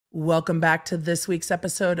Welcome back to this week's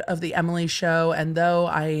episode of The Emily Show. And though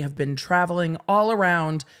I have been traveling all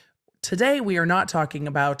around, today we are not talking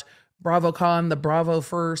about BravoCon, the Bravo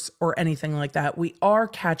First, or anything like that. We are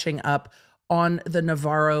catching up on the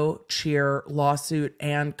Navarro cheer lawsuit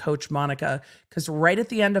and Coach Monica, because right at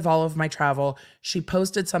the end of all of my travel, she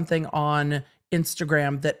posted something on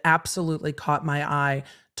Instagram that absolutely caught my eye,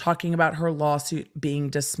 talking about her lawsuit being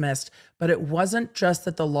dismissed. But it wasn't just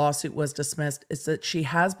that the lawsuit was dismissed, it's that she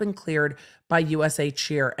has been cleared by USA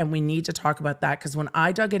Cheer. And we need to talk about that, because when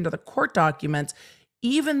I dug into the court documents,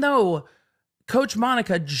 even though Coach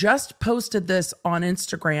Monica just posted this on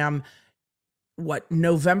Instagram,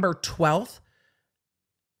 November 12th,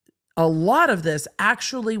 a lot of this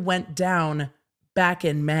actually went down back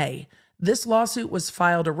in May. This lawsuit was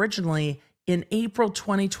filed originally in April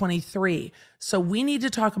 2023. So we need to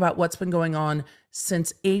talk about what's been going on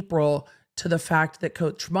since April, to the fact that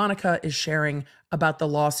Coach Monica is sharing about the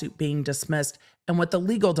lawsuit being dismissed and what the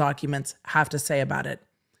legal documents have to say about it.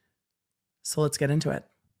 So let's get into it.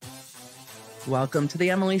 Welcome to The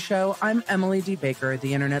Emily Show. I'm Emily D. Baker,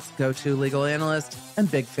 the internet's go-to legal analyst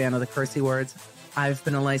and big fan of the cursey words. I've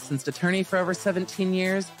been a licensed attorney for over 17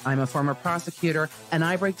 years. I'm a former prosecutor, and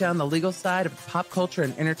I break down the legal side of pop culture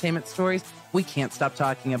and entertainment stories we can't stop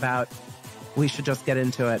talking about. We should just get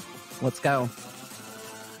into it. Let's go.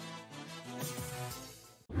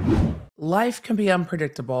 Life can be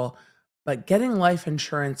unpredictable, but getting life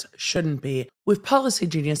insurance shouldn't be. With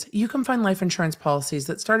Policygenius, you can find life insurance policies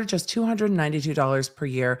that start at just $292 per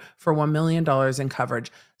year for $1 million in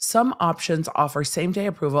coverage. Some options offer same-day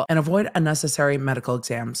approval and avoid unnecessary medical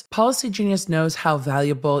exams. Policygenius knows how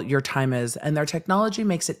valuable your time is, and their technology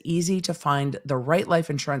makes it easy to find the right life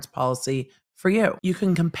insurance policy for you. You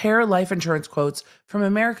can compare life insurance quotes from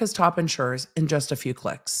America's top insurers in just a few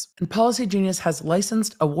clicks. And Policygenius has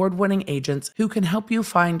licensed, award-winning agents who can help you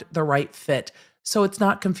find the right fit, so it's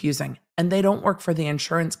not confusing. And they don't work for the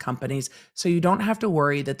insurance companies, so you don't have to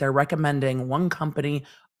worry that they're recommending one company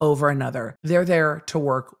over another. They're there to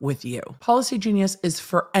work with you. Policygenius is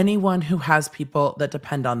for anyone who has people that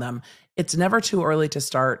depend on them. It's never too early to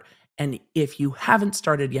start, and if you haven't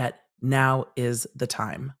started yet, now is the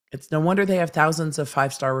time. It's no wonder they have thousands of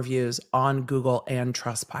 5-star reviews on Google and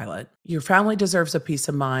Trustpilot. Your family deserves a peace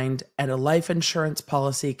of mind, and a life insurance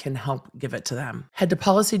policy can help give it to them. Head to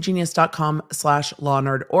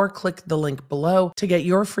policygenius.com/lawnerd or click the link below to get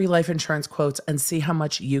your free life insurance quotes and see how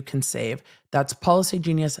much you can save. That's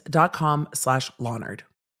policygenius.com/lawnerd.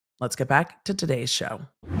 Let's get back to today's show.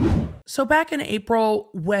 So back in April,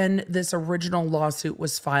 when this original lawsuit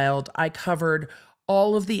was filed, I covered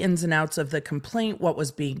all of the ins and outs of the complaint, what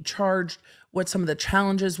was being charged, what some of the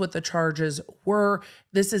challenges with the charges were.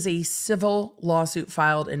 This is a civil lawsuit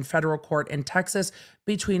filed in federal court in Texas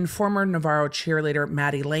between former Navarro cheerleader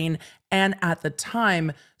Maddie Lane and, at the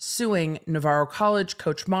time, suing Navarro College,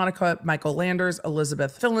 Coach Monica, Michael Landers,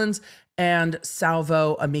 Elizabeth Fillins, and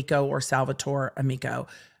Salvatore Amico.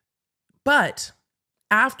 But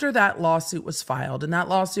after that lawsuit was filed, and that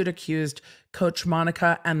lawsuit accused Coach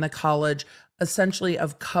Monica and the college essentially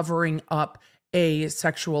of covering up a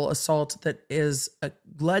sexual assault that is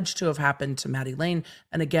alleged to have happened to Maddie Lane.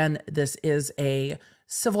 And again, this is a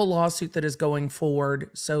civil lawsuit that is going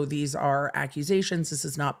forward. So these are accusations. This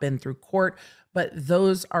has not been through court, but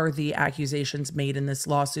those are the accusations made in this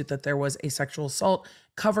lawsuit, that there was a sexual assault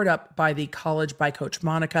covered up by the college, by Coach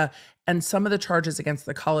Monica. And some of the charges against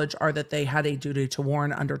the college are that they had a duty to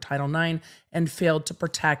warn under Title IX and failed to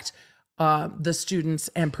protect the students,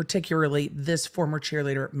 and particularly this former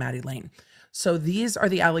cheerleader, Maddie Lane. So these are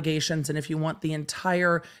the allegations. And if you want the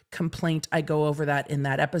entire complaint, I go over that in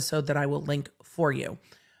that episode that I will link for you.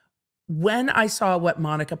 When I saw what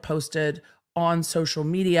Monica posted on social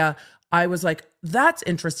media, I was like, that's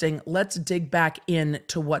interesting. Let's dig back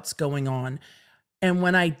into what's going on. And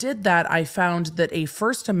when I did that, I found that a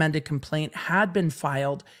first amended complaint had been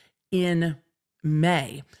filed in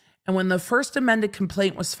May. And when the first amended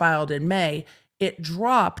complaint was filed in May, it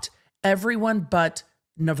dropped everyone but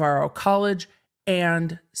Navarro College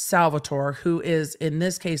and Salvatore, who is, in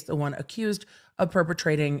this case, the one accused of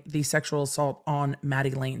perpetrating the sexual assault on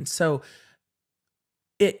Maddie Lane. So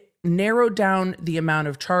it narrowed down the amount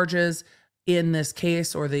of charges in this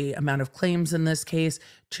case, or the amount of claims in this case,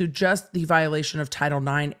 to just the violation of Title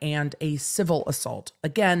IX and a civil assault.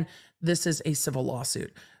 Again, this is a civil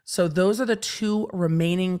lawsuit. So those are the two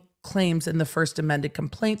remaining claims in the first amended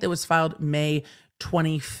complaint that was filed May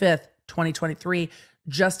 25th, 2023,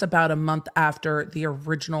 just about a month after the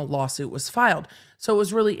original lawsuit was filed. So it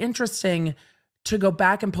was really interesting to go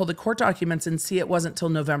back and pull the court documents and see it wasn't till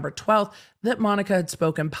November 12th that Monica had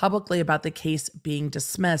spoken publicly about the case being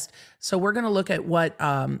dismissed. So we're going to look at what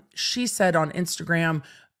she said on Instagram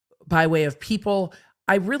by way of People.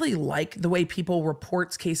 I really like the way People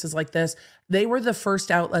reports cases like this. They were the first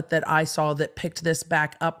outlet that I saw that picked this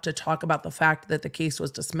back up to talk about the fact that the case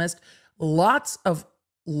was dismissed. Lots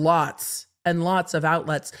and lots of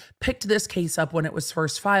outlets picked this case up when it was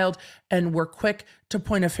first filed and were quick to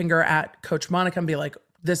point a finger at Coach Monica and be like,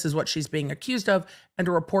 this is what she's being accused of, and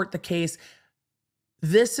to report the case.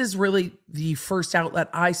 This is really the first outlet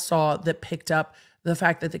I saw that picked up the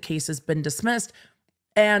fact that the case has been dismissed.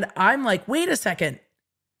 And I'm like, wait a second.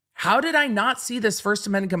 How did I not see this First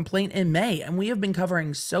Amendment complaint in May? And we have been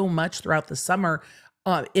covering so much throughout the summer.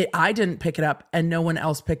 I didn't pick it up, and no one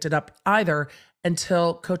else picked it up either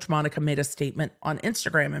until Coach Monica made a statement on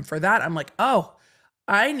Instagram. And for that, I'm like, oh,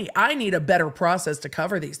 I need a better process to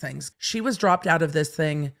cover these things. She was dropped out of this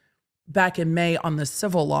thing back in May on the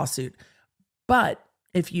civil lawsuit. But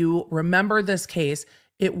if you remember this case,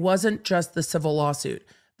 it wasn't just the civil lawsuit.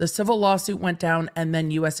 The civil lawsuit went down, and then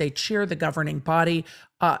USA Cheer, the governing body,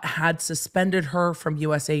 had suspended her from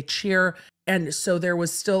USA Cheer. And so there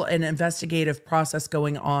was still an investigative process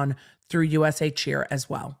going on through USA Cheer as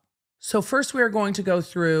well. So first we are going to go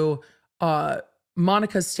through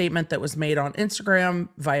Monica's statement that was made on Instagram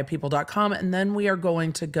via people.com, and then we are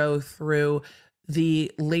going to go through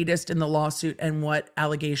the latest in the lawsuit and what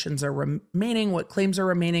allegations are remaining, what claims are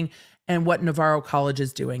remaining, and what Navarro College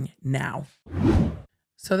is doing now.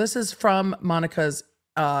 So this is from Monica's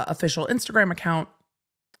official Instagram account,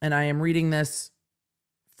 and I am reading this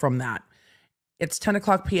from that. It's 10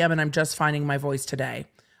 o'clock p.m. and I'm just finding my voice today.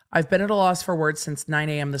 I've been at a loss for words since 9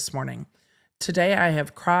 a.m. this morning. Today I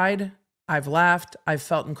have cried, I've laughed, I've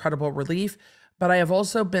felt incredible relief, but I have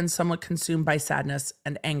also been somewhat consumed by sadness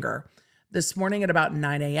and anger. This morning at about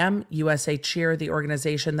 9 a.m., USA Cheer, the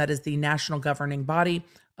organization that is the national governing body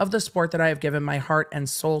of the sport that I have given my heart and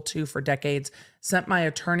soul to for decades, sent my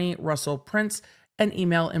attorney, Russell Prince, an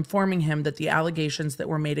email informing him that the allegations that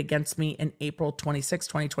were made against me in April 26,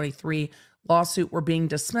 2023 lawsuit were being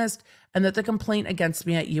dismissed and that the complaint against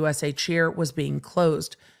me at USA Cheer was being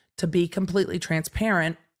closed. To be completely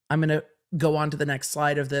transparent, I'm going to go on to the next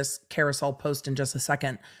slide of this carousel post in just a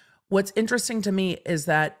second. What's interesting to me is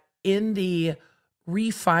that in the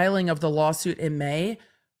refiling of the lawsuit in May,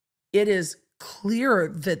 it is clear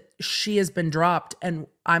that she has been dropped. And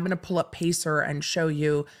I'm going to pull up Pacer and show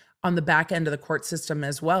you on the back end of the court system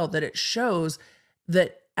as well, that it shows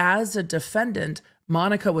that as a defendant,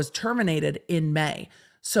 Monica was terminated in May.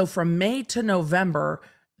 So from May to November,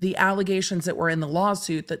 the allegations that were in the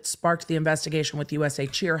lawsuit that sparked the investigation with USA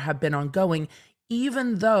Cheer have been ongoing,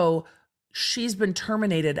 even though she's been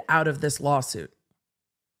terminated out of this lawsuit.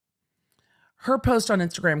 Her post on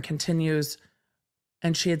Instagram continues,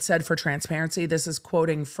 and she had said, for transparency, this is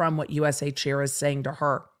quoting from what USA Cheer is saying to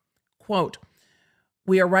her. Quote,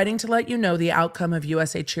 "We are writing to let you know the outcome of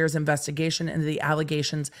USA Cheer's investigation into the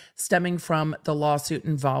allegations stemming from the lawsuit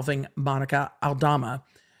involving Monica Aldama.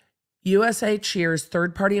 USA Cheer's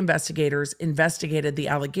third-party investigators investigated the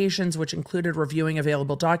allegations, which included reviewing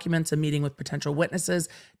available documents and meeting with potential witnesses,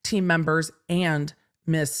 team members, and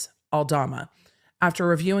Miss Aldama. After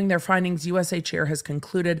reviewing their findings, USA Cheer has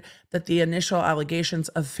concluded that the initial allegations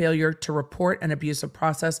of failure to report an abusive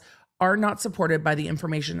process are not supported by the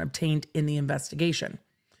information obtained in the investigation.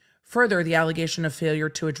 Further, the allegation of failure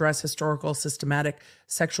to address historical systematic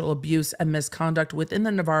sexual abuse and misconduct within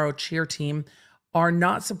the Navarro Cheer team are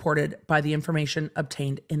not supported by the information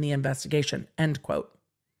obtained in the investigation." End quote.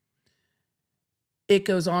 It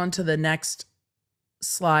goes on to the next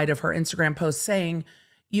slide of her Instagram post saying,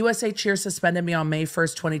 USA Cheer suspended me on May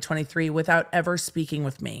 1st, 2023 without ever speaking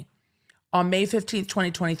with me. On May 15th,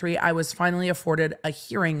 2023, I was finally afforded a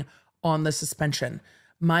hearing on the suspension.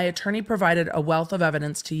 My attorney provided a wealth of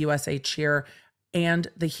evidence to USA Cheer and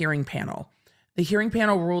the hearing panel. The hearing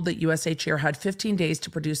panel ruled that USA Cheer had 15 days to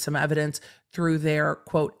produce some evidence through their,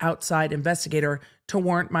 quote, outside investigator to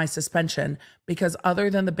warrant my suspension because other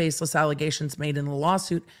than the baseless allegations made in the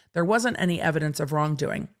lawsuit, there wasn't any evidence of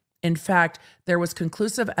wrongdoing. In fact, there was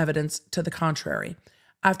conclusive evidence to the contrary.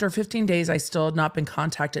 After 15 days, I still had not been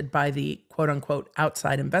contacted by the, quote unquote,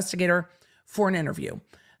 outside investigator for an interview.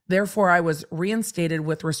 Therefore, I was reinstated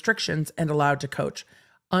with restrictions and allowed to coach,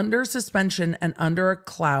 under suspension and under a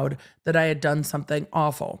cloud that I had done something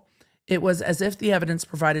awful. It was as if the evidence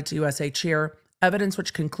provided to USA Cheer, evidence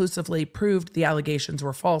which conclusively proved the allegations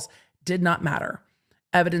were false, did not matter.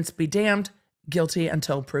 Evidence be damned, guilty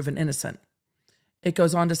until proven innocent. It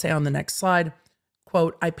goes on to say on the next slide,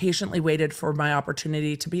 quote, I patiently waited for my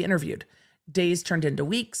opportunity to be interviewed. Days turned into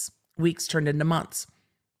weeks, weeks turned into months.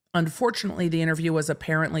 Unfortunately, the interview was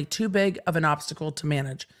apparently too big of an obstacle to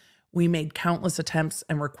manage. We made countless attempts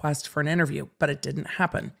and requests for an interview, but it didn't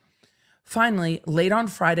happen. Finally, late on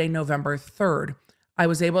Friday, November 3rd, I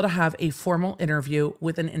was able to have a formal interview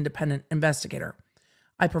with an independent investigator.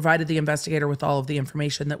 I provided the investigator with all of the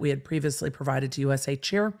information that we had previously provided to USA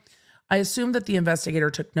Cheer. I assumed that the investigator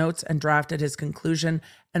took notes and drafted his conclusion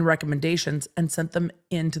and recommendations and sent them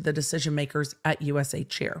in to the decision makers at USA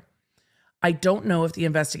Cheer. I don't know if the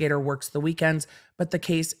investigator works the weekends, but the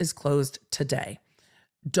case is closed today.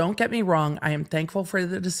 Don't get me wrong, I am thankful for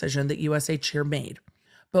the decision that USA Cheer made.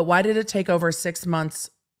 But why did it take over 6 months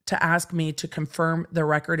to ask me to confirm the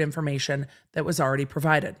record information that was already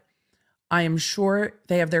provided? I am sure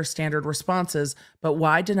they have their standard responses, but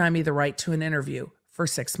why deny me the right to an interview for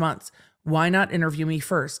 6 months? Why not interview me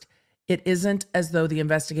first? It isn't as though the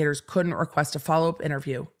investigators couldn't request a follow-up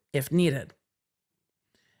interview if needed.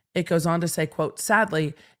 It goes on to say, quote,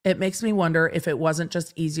 sadly, it makes me wonder if it wasn't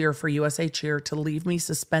just easier for USA Cheer to leave me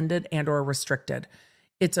suspended and or restricted.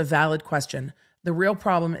 It's a valid question. The real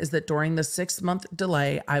problem is that during the 6-month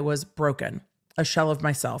delay, I was broken, a shell of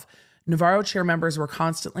myself. Navarro Cheer members were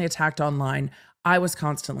constantly attacked online. I was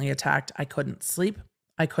constantly attacked. I couldn't sleep.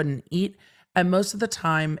 I couldn't eat. And most of the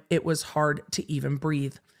time, it was hard to even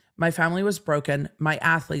breathe. My family was broken, my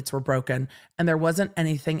athletes were broken, and there wasn't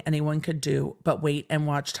anything anyone could do but wait and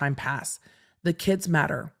watch time pass. The kids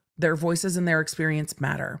matter. Their voices and their experience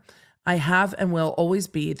matter. I have and will always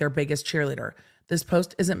be their biggest cheerleader. This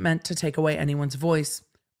post isn't meant to take away anyone's voice.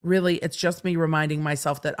 Really, it's just me reminding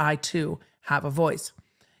myself that I, too, have a voice.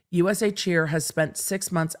 USA Cheer has spent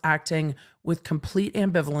 6 months acting with complete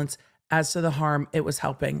ambivalence as to the harm it was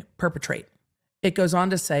helping perpetrate. It goes on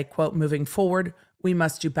to say, quote, moving forward, we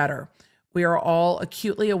must do better. We are all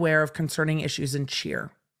acutely aware of concerning issues in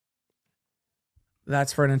cheer.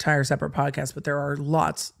 That's for an entire separate podcast, but there are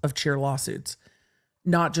lots of cheer lawsuits,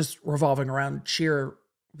 not just revolving around cheer,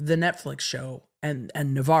 the Netflix show and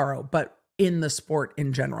Navarro, but in the sport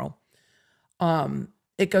in general.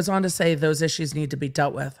 It goes on to say those issues need to be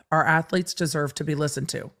dealt with. Our athletes deserve to be listened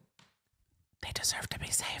to. They deserve to be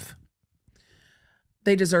safe.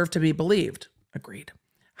 They deserve to be believed. Agreed.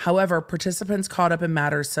 However, participants caught up in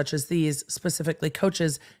matters such as these, specifically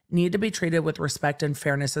coaches, need to be treated with respect and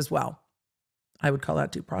fairness as well. I would call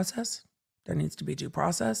that due process. There needs to be due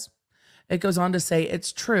process. It goes on to say,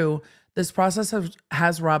 it's true, this process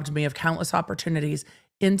has robbed me of countless opportunities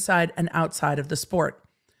inside and outside of the sport.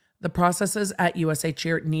 The processes at USA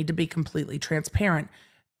Cheer need to be completely transparent,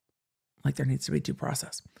 like there needs to be due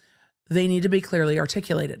process. They need to be clearly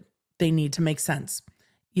articulated. They need to make sense.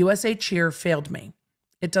 USA Cheer failed me.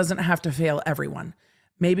 It doesn't have to fail everyone.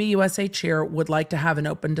 Maybe USA Cheer would like to have an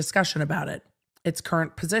open discussion about it, its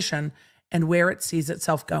current position, and where it sees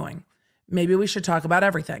itself going. Maybe we should talk about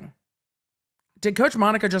everything. Did Coach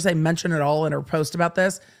Monica just say mention it all in her post about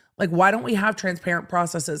this? Like, why don't we have transparent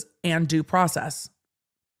processes and due process?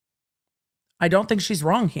 I don't think she's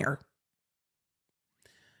wrong here.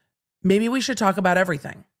 Maybe we should talk about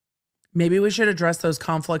everything. Maybe we should address those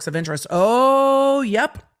conflicts of interest. Oh,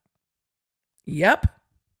 yep. Yep.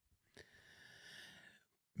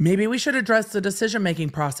 Maybe we should address the decision-making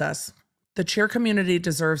process. The cheer community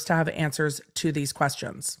deserves to have answers to these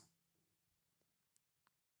questions.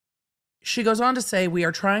 She goes on to say, we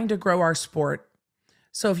are trying to grow our sport.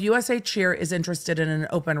 So if USA Cheer is interested in an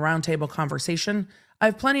open roundtable conversation, I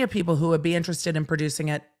have plenty of people who would be interested in producing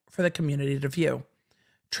it for the community to view.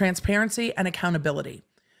 Transparency and accountability.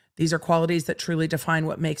 These are qualities that truly define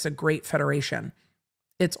what makes a great federation.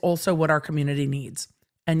 It's also what our community needs.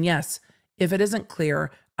 And yes, if it isn't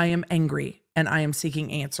clear, I am angry and I am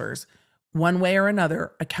seeking answers. One way or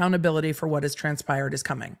another, accountability for what has transpired is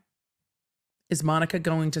coming. Is Monica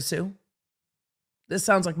going to sue? This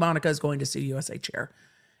sounds like Monica is going to sue USA Cheer.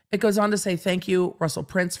 It goes on to say, thank you, Russell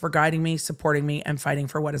Prince, for guiding me, supporting me, and fighting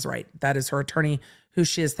for what is right. That is her attorney, who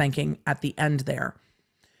she is thanking at the end there.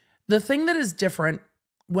 The thing that is different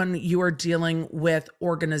when you are dealing with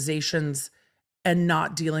organizations and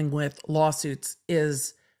not dealing with lawsuits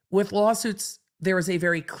is with lawsuits, there is a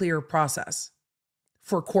very clear process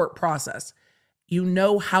for court process. You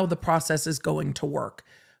know how the process is going to work.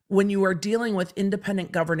 When you are dealing with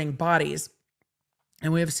independent governing bodies,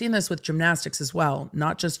 and we have seen this with gymnastics as well,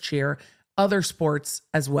 not just cheer, other sports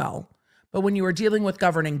as well. But when you are dealing with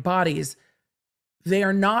governing bodies, they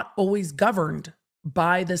are not always governed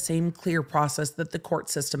by the same clear process that the court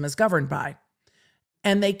system is governed by.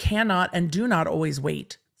 And they cannot and do not always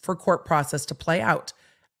wait for court process to play out.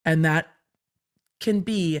 And that can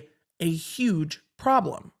be a huge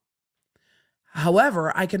problem.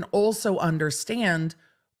 However, I can also understand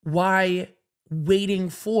why waiting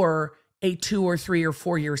for a 2 or 3 or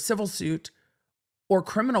 4 year civil suit or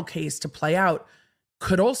criminal case to play out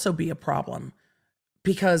could also be a problem,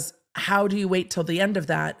 because how do you wait till the end of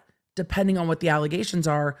that, depending on what the allegations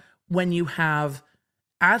are, when you have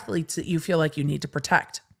athletes that you feel like you need to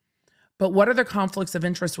protect? But what are the conflicts of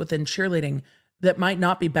interest within cheerleading that might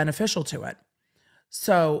not be beneficial to it?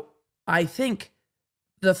 So I think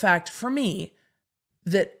the fact for me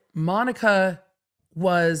that Monica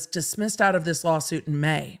was dismissed out of this lawsuit in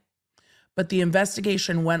May, but the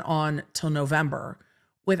investigation went on till November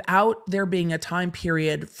without there being a time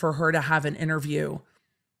period for her to have an interview,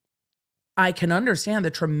 I can understand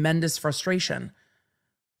the tremendous frustration.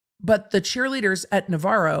 But the cheerleaders at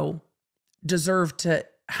Navarro deserve to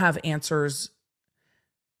have answers.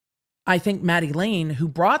 I think Maddie Lane, who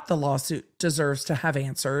brought the lawsuit, deserves to have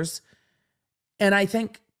answers. And I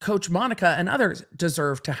think Coach Monica and others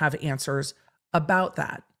deserve to have answers about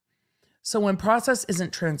that. So when process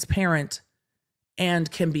isn't transparent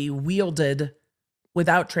and can be wielded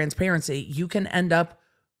without transparency, you can end up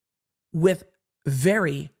with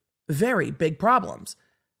very, very big problems,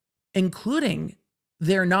 including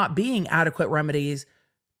there not being adequate remedies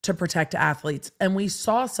to protect athletes. And we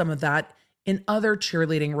saw some of that in other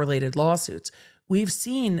cheerleading related lawsuits. We've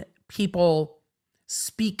seen people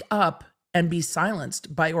speak up and be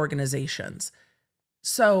silenced by organizations.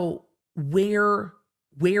 So where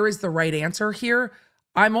is the right answer here?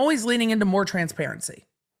 I'm always leaning into more transparency.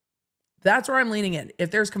 That's where I'm leaning in.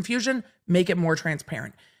 If there's confusion, make it more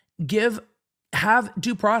transparent. Have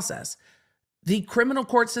due process. The criminal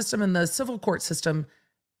court system and the civil court system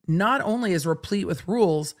not only is replete with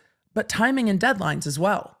rules, but timing and deadlines as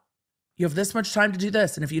well. You have this much time to do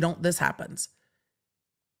this, and if you don't, this happens.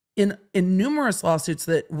 In numerous lawsuits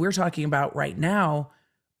that we're talking about right now,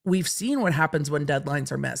 we've seen what happens when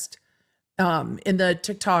deadlines are missed. In the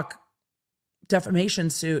TikTok defamation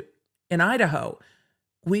suit in Idaho,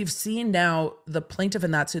 we've seen now the plaintiff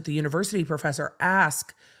in that suit, the university professor,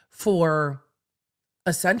 ask for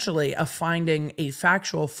essentially a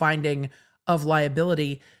factual finding of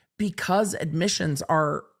liability because admissions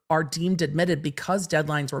are deemed admitted because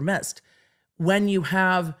deadlines were missed. When you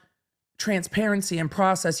have transparency and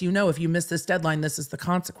process, you know, if you miss this deadline, this is the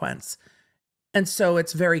consequence. And so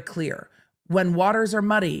it's very clear. When waters are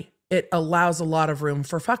muddy, it allows a lot of room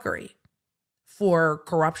for fuckery, for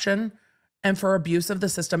corruption, and for abuse of the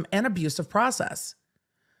system and abuse of process.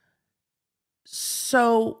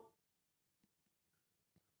 So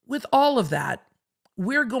with all of that,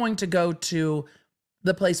 we're going to go to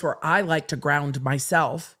the place where I like to ground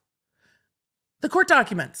myself, the court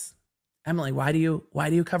documents. Emily, why do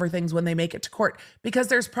you cover things when they make it to court? Because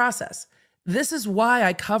there's process. This is why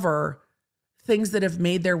I cover things that have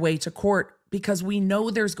made their way to court, because we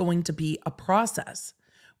know there's going to be a process.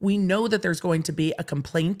 We know that there's going to be a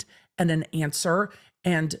complaint and an answer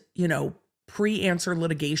and, pre-answer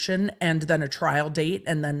litigation and then a trial date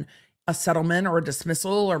and then a settlement or a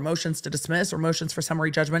dismissal or motions to dismiss or motions for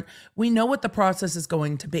summary judgment. We know what the process is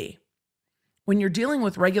going to be. When you're dealing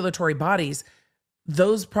with regulatory bodies,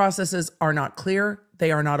 those processes are not clear.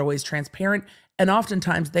 They are not always transparent. And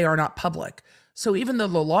oftentimes they are not public. So even though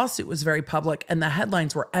the lawsuit was very public and the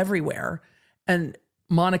headlines were everywhere, and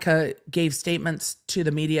Monica gave statements to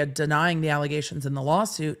the media denying the allegations in the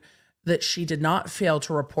lawsuit, that she did not fail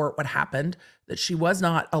to report what happened, that she was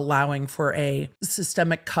not allowing for a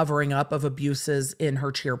systemic covering up of abuses in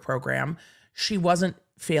her cheer program. She wasn't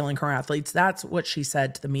failing her athletes. That's what she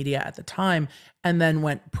said to the media at the time, and then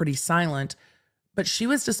went pretty silent. But she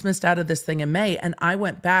was dismissed out of this thing in May, and I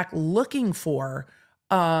went back looking for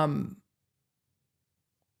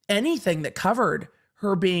anything that covered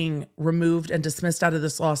her being removed and dismissed out of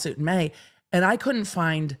this lawsuit in May, and I couldn't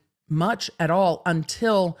find much at all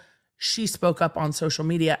until she spoke up on social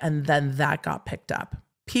media, and then that got picked up.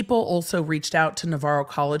 People also reached out to Navarro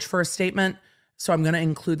College for a statement, so I'm going to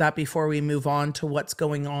include that before we move on to what's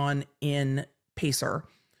going on in Pacer.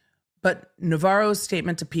 But Navarro's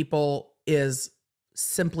statement to people is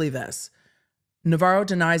simply this: Navarro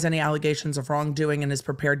denies any allegations of wrongdoing and is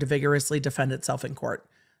prepared to vigorously defend itself in court.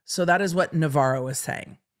 So that is what Navarro is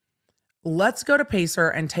saying. Let's go to Pacer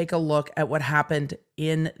and take a look at what happened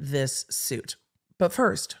in this suit. But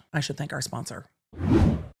first, I should thank our sponsor.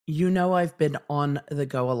 You know I've been on the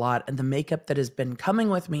go a lot, and the makeup that has been coming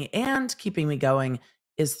with me and keeping me going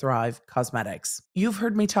is Thrive Causemetics. You've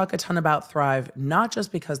heard me talk a ton about Thrive, not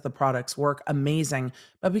just because the products work amazing,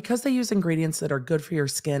 but because they use ingredients that are good for your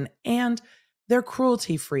skin and they're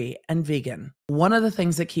cruelty-free and vegan. One of the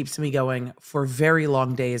things that keeps me going for very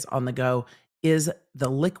long days on the go is the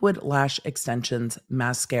Liquid Lash Extensions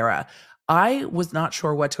Mascara. I was not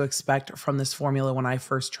sure what to expect from this formula when I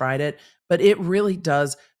first tried it, but it really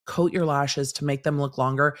does coat your lashes to make them look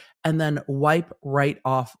longer and then wipe right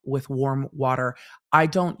off with warm water. I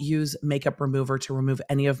don't use makeup remover to remove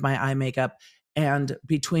any of my eye makeup. And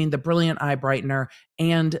between the Brilliant Eye Brightener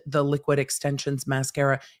and the Liquid Extensions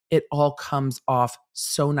Mascara, it all comes off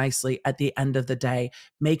so nicely at the end of the day,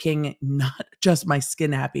 making not just my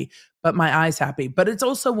skin happy, but my eyes happy. But it's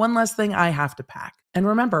also one less thing I have to pack. And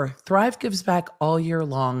remember, Thrive gives back all year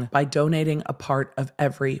long by donating a part of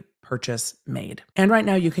every purchase made. And right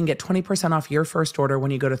now you can get 20% off your first order when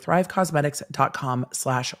you go to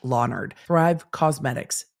thrivecausemetics.com/lawnerd. Thrive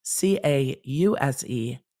Causemetics,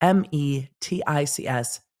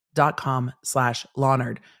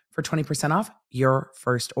 CAUSEMETICS.com/lawnerd for 20% off your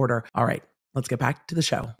first order. All right, let's get back to the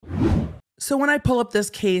show. So when I pull up this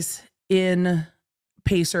case in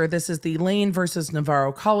Pacer, this is the Lane versus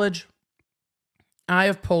Navarro College. I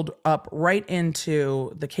have pulled up right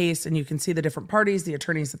into the case and you can see the different parties, the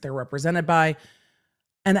attorneys that they're represented by.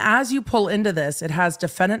 And as you pull into this, it has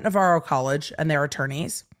defendant Navarro College and their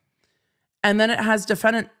attorneys. And then it has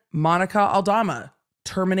defendant Monica Aldama,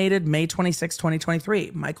 terminated May 26,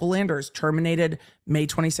 2023. Michael Landers, terminated May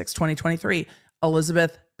 26, 2023.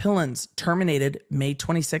 Elizabeth Pillins, terminated May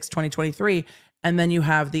 26, 2023. And then you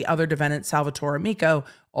have the other defendant, Salvatore Amico,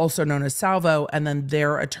 also known as Salvo, and then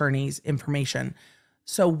their attorney's information.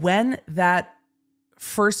 So when that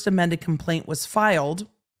first amended complaint was filed,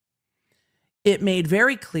 it made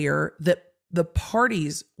very clear that the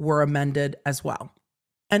parties were amended as well.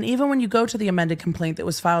 And even when you go to the amended complaint that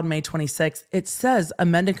was filed May 26th, it says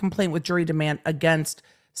amended complaint with jury demand against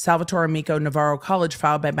Salvatore Amico, Navarro College,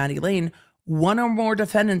 filed by Maddie Lane. One or more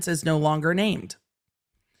defendants is no longer named.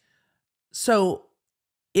 So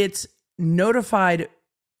it's notified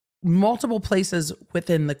multiple places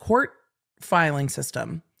within the court filing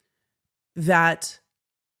system that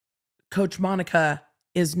Coach Monica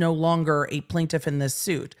is no longer a plaintiff in this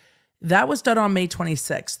suit. That was done on May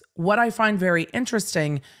 26th. What I find very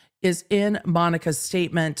interesting is in Monica's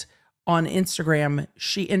statement on Instagram,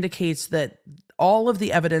 she indicates that all of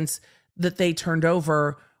the evidence that they turned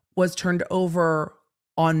over was turned over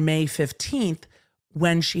on May 15th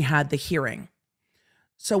when she had the hearing.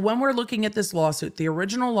 So when we're looking at this lawsuit, the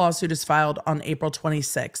original lawsuit is filed on April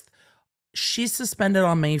 26th. She's suspended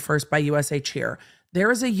on May 1st by USA Cheer. There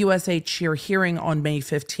is a USA Cheer hearing on May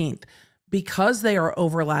 15th. Because they are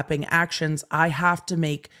overlapping actions, I have to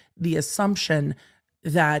make the assumption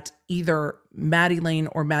that either Maddie Lane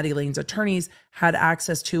or Maddie Lane's attorneys had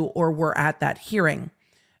access to or were at that hearing.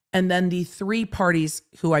 And then the three parties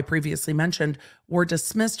who I previously mentioned were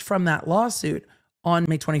dismissed from that lawsuit on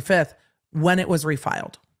May 25th when it was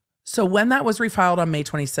refiled. So when that was refiled on May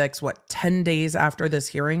 26th, 10 days after this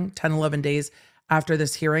hearing, 10, 11 days after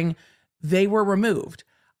this hearing, they were removed.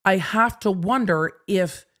 I have to wonder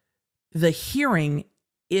if the hearing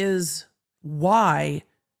is why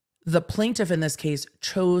the plaintiff in this case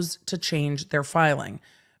chose to change their filing,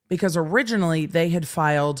 because originally they had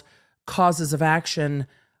filed causes of action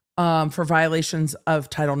for violations of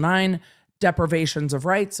Title IX, deprivations of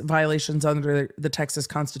rights, violations under the Texas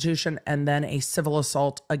Constitution, and then a civil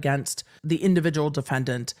assault against the individual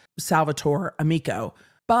defendant, Salvatore Amico.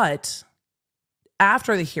 But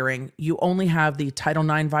after the hearing, you only have the Title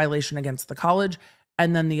IX violation against the college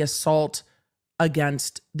and then the assault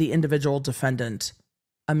against the individual defendant,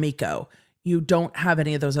 Amico. You don't have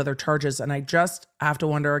any of those other charges. And I just have to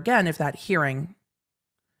wonder again if that hearing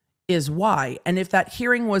is why. And if that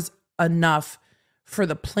hearing was enough for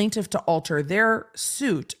the plaintiff to alter their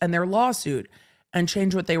suit and their lawsuit and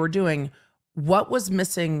change what they were doing, what was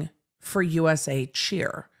missing for USA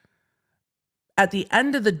Cheer? At the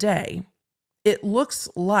end of the day, it looks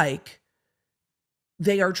like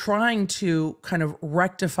they are trying to kind of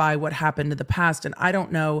rectify what happened in the past. And I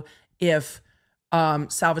don't know if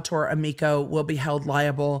Salvatore Amico will be held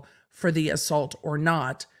liable for the assault or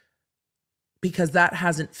not, because that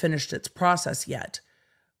hasn't finished its process yet.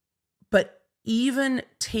 But even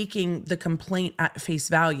taking the complaint at face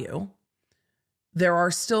value, there are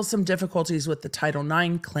still some difficulties with the Title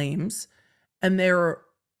IX claims, and there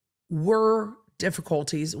were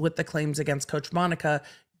difficulties with the claims against Coach Monica.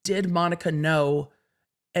 Did Monica know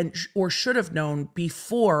or should have known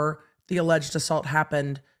before the alleged assault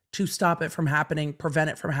happened to stop it from happening, prevent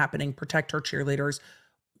it from happening, protect her cheerleaders?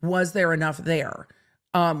 Was there enough there?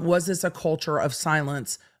 Was this a culture of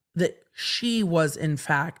silence that she was in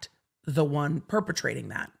fact the one perpetrating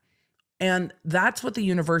that? And that's what the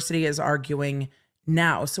university is arguing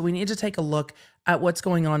now. So we need to take a look at what's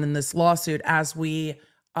going on in this lawsuit as we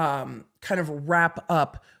kind of wrap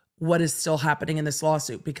up what is still happening in this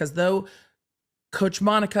lawsuit, because though Coach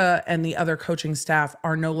Monica and the other coaching staff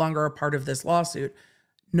are no longer a part of this lawsuit,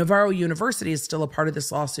 Navarro University is still a part of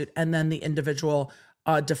this lawsuit, and then the individual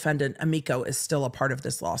defendant, Amico, is still a part of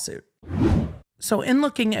this lawsuit. So in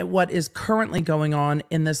looking at what is currently going on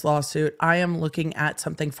in this lawsuit, I am looking at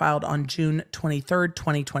something filed on June 23rd,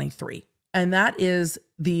 2023. And that is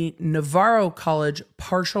the Navarro College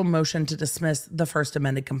partial motion to dismiss the first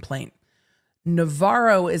amended complaint.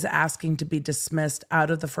 Navarro is asking to be dismissed out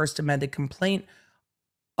of the first amended complaint,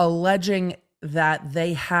 alleging that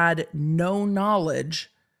they had no knowledge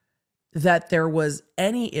that there was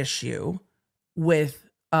any issue with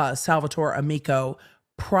Salvatore Amico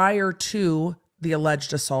prior to the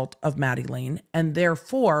alleged assault of Maddie Lane, and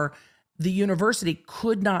therefore the university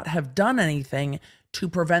could not have done anything to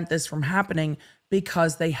prevent this from happening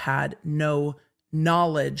because they had no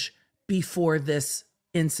knowledge before this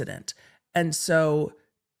incident. And so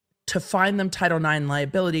to find them Title IX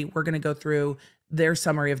liability, we're going to go through their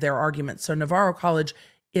summary of their argument. So Navarro College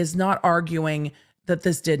is not arguing that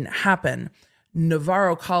this didn't happen.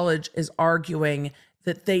 Navarro College is arguing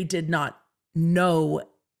that they did not know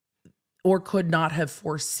or could not have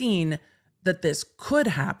foreseen that this could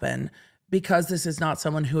happen because this is not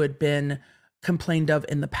someone who had been complained of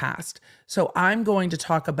in the past. So I'm going to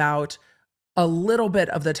talk about a little bit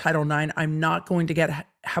of the Title IX. I'm not going to get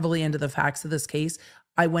heavily into the facts of this case.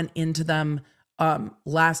 I went into them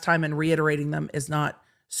last time, and reiterating them is not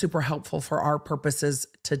super helpful for our purposes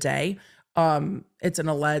today. It's an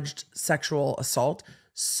alleged sexual assault.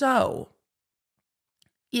 So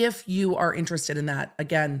if you are interested in that,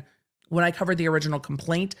 again, when I covered the original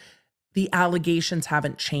complaint, the allegations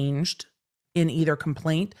haven't changed in either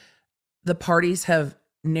complaint. The parties have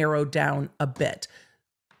narrowed down a bit.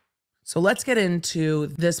 So let's get into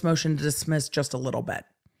this motion to dismiss just a little bit.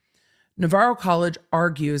 Navarro College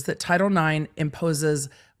argues that Title IX imposes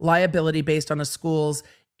liability based on a school's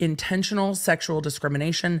intentional sexual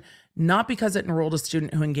discrimination, not because it enrolled a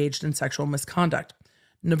student who engaged in sexual misconduct.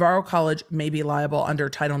 Navarro College may be liable under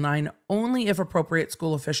Title IX only if appropriate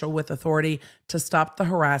school official with authority to stop the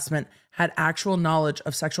harassment had actual knowledge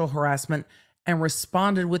of sexual harassment and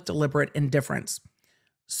responded with deliberate indifference.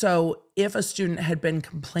 So if a student had been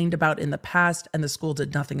complained about in the past and the school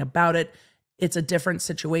did nothing about it, it's a different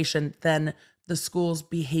situation than the school's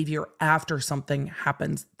behavior after something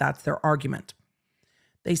happens. That's their argument.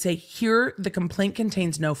 They say here the complaint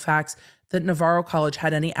contains no facts that Navarro College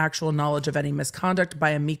had any actual knowledge of any misconduct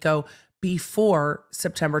by Amico before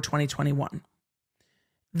September 2021.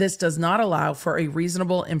 This does not allow for a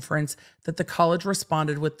reasonable inference that the college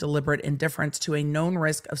responded with deliberate indifference to a known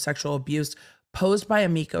risk of sexual abuse posed by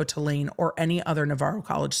Amico to Lane or any other Navarro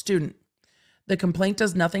College student. The complaint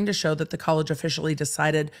does nothing to show that the college officially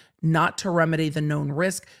decided not to remedy the known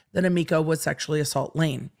risk that Amico would sexually assault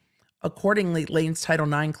Lane. Accordingly, Lane's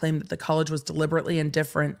Title IX claimed that the college was deliberately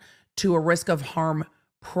indifferent to a risk of harm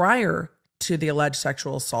prior to the alleged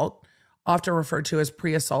sexual assault, often referred to as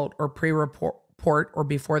pre-assault or pre-report or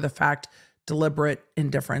before the fact deliberate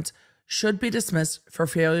indifference, should be dismissed for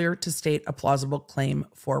failure to state a plausible claim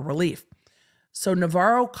for relief. So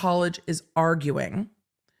Navarro College is arguing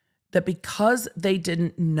that because they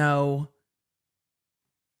didn't know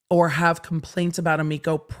or have complaints about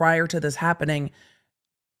Amico prior to this happening,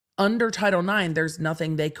 under Title IX, there's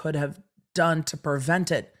nothing they could have done to prevent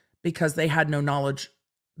it because they had no knowledge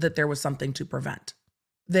that there was something to prevent.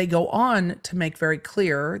 They go on to make very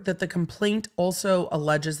clear that the complaint also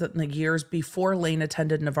alleges that in the years before Lane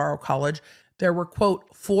attended Navarro College, there were,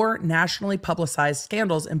 quote, 4 nationally publicized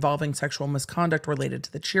scandals involving sexual misconduct related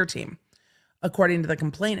to the cheer team. According to the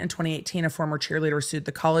complaint, in 2018, a former cheerleader sued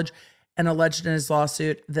the college and alleged in his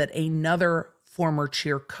lawsuit that another former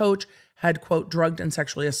cheer coach had, quote, drugged and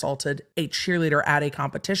sexually assaulted a cheerleader at a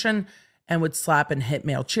competition and would slap and hit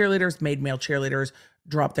male cheerleaders, made male cheerleaders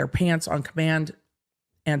drop their pants on command,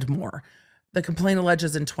 and more. The complaint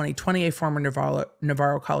alleges in 2020, a former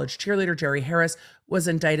Navarro College cheerleader, Jerry Harris, was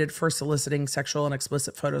indicted for soliciting sexual and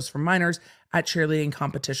explicit photos from minors at cheerleading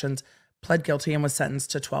competitions, pled guilty, and was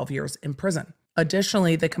sentenced to 12 years in prison.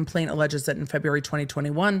 Additionally, the complaint alleges that in February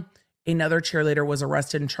 2021, another cheerleader was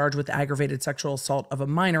arrested and charged with aggravated sexual assault of a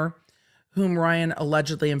minor, whom Ryan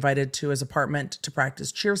allegedly invited to his apartment to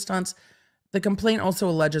practice cheer stunts. The complaint also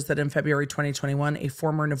alleges that in February 2021, a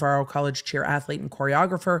former Navarro College cheer athlete and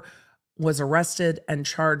choreographer was arrested and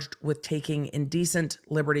charged with taking indecent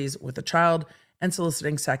liberties with a child and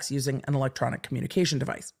soliciting sex using an electronic communication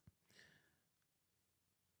device.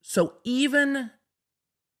 So even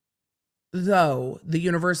though the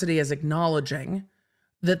university is acknowledging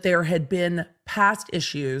that there had been past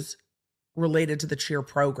issues related to the cheer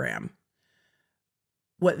program.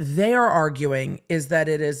 What they are arguing is that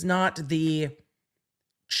it is not the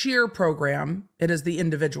cheer program, it is the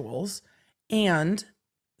individuals, and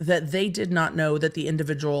that they did not know that the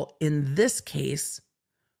individual in this case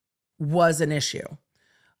was an issue.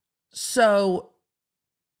 So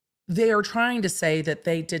they are trying to say that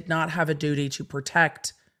they did not have a duty to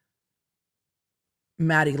protect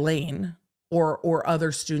Maddie Lane or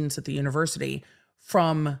other students at the university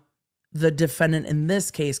from the defendant in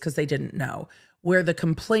this case because they didn't know. Where the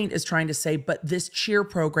complaint is trying to say, but this cheer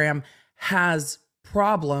program has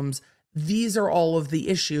problems. These are all of the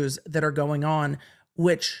issues that are going on,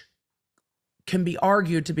 which can be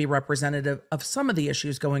argued to be representative of some of the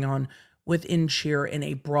issues going on within cheer in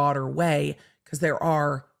a broader way, because there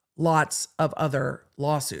are lots of other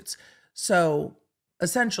lawsuits. So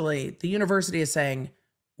essentially, the university is saying,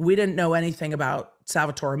 we didn't know anything about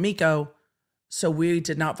Salvatore Amico, so we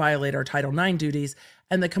did not violate our Title IX duties.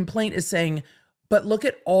 And the complaint is saying, but look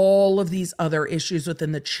at all of these other issues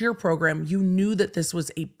within the cheer program. You knew that this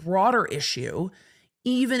was a broader issue,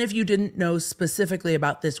 even if you didn't know specifically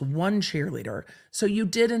about this one cheerleader. So you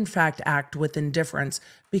did, in fact, act with indifference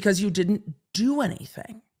because you didn't do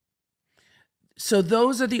anything. So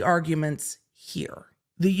those are the arguments here.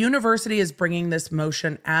 The university is bringing this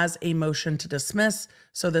motion as a motion to dismiss.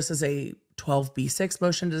 So this is a 12B6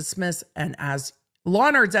 motion to dismiss. And as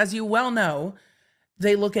law nerds, as you well know,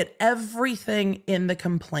 they look at everything in the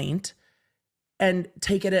complaint and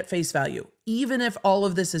take it at face value. Even if all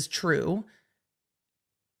of this is true,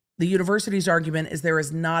 the university's argument is there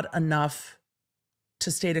is not enough to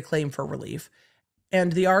state a claim for relief.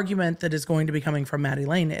 And the argument that is going to be coming from Maddie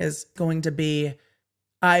Lane is going to be,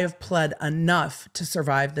 I have pled enough to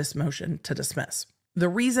survive this motion to dismiss. The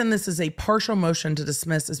reason this is a partial motion to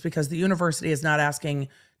dismiss is because the university is not asking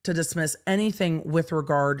to dismiss anything with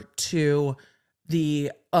regard to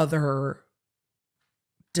the other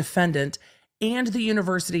defendant, and the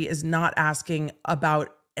university is not asking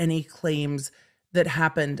about any claims that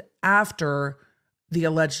happened after the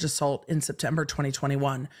alleged assault in September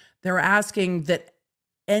 2021. They're asking that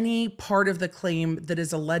any part of the claim that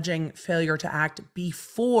is alleging failure to act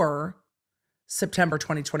before September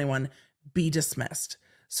 2021 be dismissed.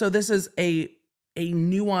 So this is a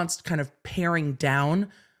nuanced kind of paring down,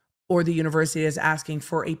 or the university is asking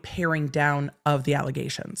for a paring down of the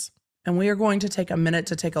allegations. And we are going to take a minute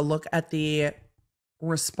to take a look at the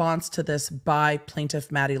response to this by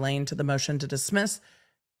plaintiff Maddie Lane to the motion to dismiss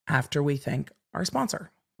after we thank our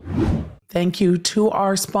sponsor. Thank you to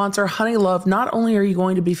our sponsor, Honeylove. Not only are you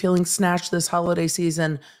going to be feeling snatched this holiday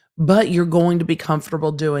season, but you're going to be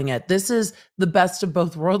comfortable doing it. This is the best of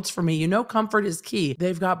both worlds for me. You know, comfort is key.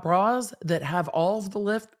 They've got bras that have all of the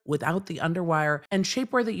lift without the underwire and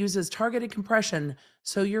shapewear that uses targeted compression,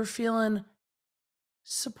 so you're feeling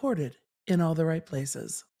supported in all the right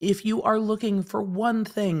places. If you are looking for one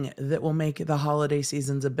thing that will make the holiday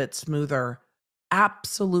seasons a bit smoother,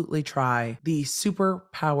 absolutely try the Super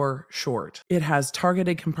Power Short. It has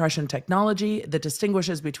targeted compression technology that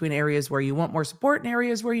distinguishes between areas where you want more support and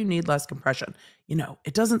areas where you need less compression. You know,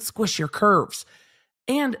 it doesn't squish your curves.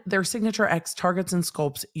 And their Signature X targets and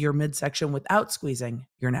sculpts your midsection without squeezing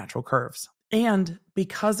your natural curves. And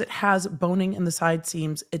because it has boning in the side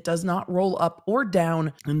seams, it does not roll up or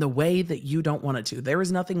down in the way that you don't want it to. There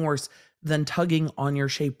is nothing worse than tugging on your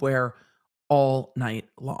shapewear all night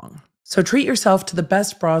long. So treat yourself to the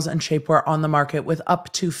best bras and shapewear on the market with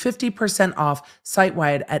up to 50% off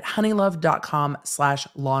site-wide at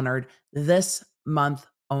honeylove.com/lawnerd this month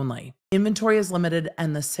only. Inventory is limited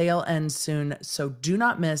and the sale ends soon, so do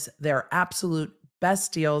not miss their absolute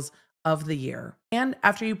best deals of the year. And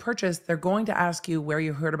after you purchase, they're going to ask you where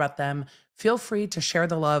you heard about them. Feel free to share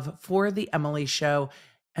the love for The Emily Show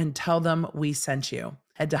and tell them we sent you.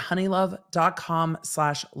 Head to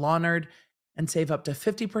honeylove.com/lawnerd and save up to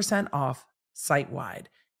 50% off site-wide.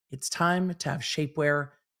 It's time to have shapewear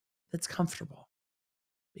that's comfortable,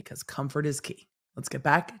 because comfort is key. Let's get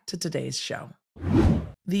back to today's show.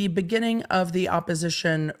 The beginning of the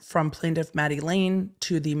opposition from plaintiff Maddie Lane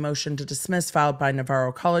to the motion to dismiss filed by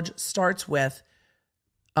Navarro College starts with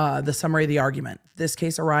the summary of the argument. This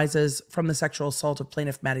case arises from the sexual assault of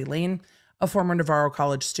plaintiff Maddie Lane, a former Navarro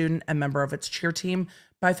College student and member of its cheer team,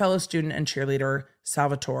 by fellow student and cheerleader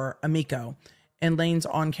Salvatore Amico in Lane's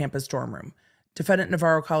on-campus dorm room. Defendant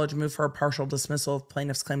Navarro College moved for a partial dismissal of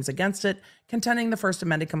plaintiff's claims against it, contending the first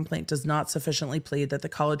amended complaint does not sufficiently plead that the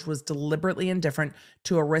college was deliberately indifferent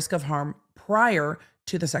to a risk of harm prior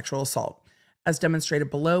to the sexual assault. As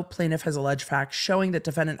demonstrated below, plaintiff has alleged facts showing that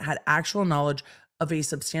defendant had actual knowledge of a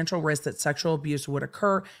substantial risk that sexual abuse would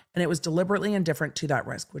occur, and it was deliberately indifferent to that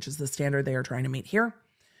risk, which is the standard they are trying to meet here.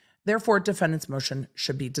 Therefore, defendant's motion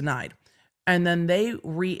should be denied. And then they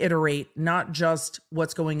reiterate not just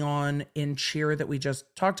what's going on in cheer that we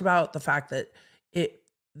just talked about, the fact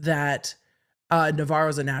that Navarro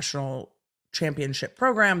is a national championship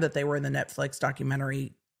program, that they were in the Netflix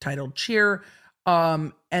documentary titled Cheer.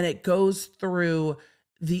 And it goes through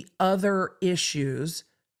the other issues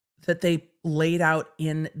that they laid out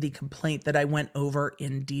in the complaint that I went over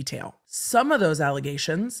in detail. Some of those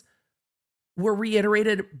allegations were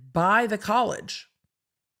reiterated by the college,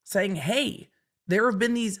 saying, hey, there have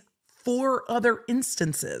been these 4 other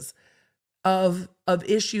instances of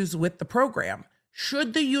issues with the program.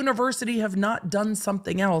 Should the university have not done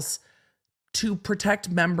something else to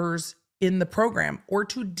protect members in the program or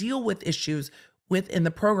to deal with issues within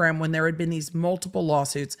the program when there had been these multiple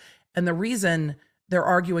lawsuits? And the reason they're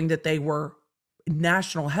arguing that they were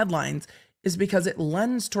national headlines is because it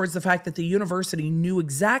lends towards the fact that the university knew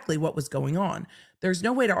exactly what was going on. There's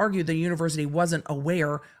no way to argue the university wasn't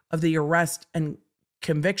aware of the arrest and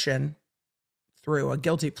conviction through a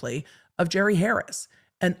guilty plea of Jerry Harris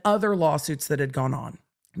and other lawsuits that had gone on.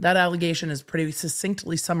 That allegation is pretty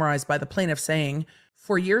succinctly summarized by the plaintiff saying,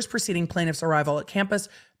 for years preceding plaintiff's arrival at campus,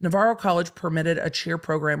 Navarro College permitted a cheer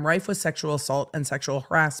program rife with sexual assault and sexual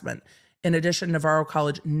harassment. In addition, Navarro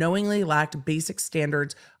College knowingly lacked basic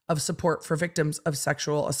standards of support for victims of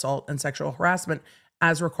sexual assault and sexual harassment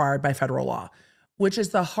as required by federal law, which is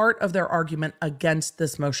the heart of their argument against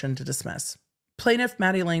this motion to dismiss. Plaintiff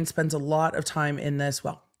Maddie Lane spends a lot of time in this,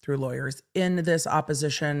 well, through lawyers, in this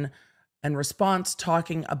opposition and response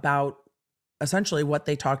talking about essentially what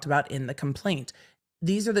they talked about in the complaint.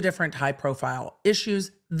 These are the different high-profile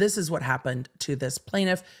issues. This is what happened to this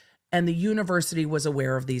plaintiff, and the university was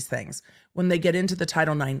aware of these things. When they get into the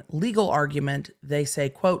Title IX legal argument, they say,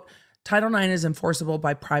 quote, Title IX is enforceable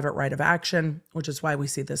by private right of action, which is why we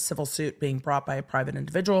see this civil suit being brought by a private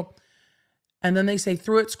individual. And then they say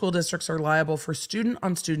through it, school districts are liable for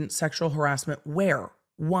student-on-student sexual harassment where,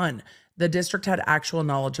 1, the district had actual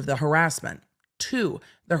knowledge of the harassment. 2,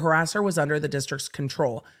 the harasser was under the district's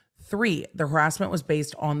control. 3, the harassment was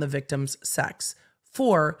based on the victim's sex.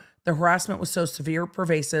 4, the harassment was so severe,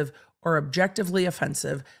 pervasive, or objectively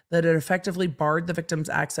offensive that it effectively barred the victim's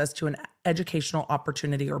access to an educational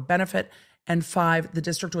opportunity or benefit. And 5, the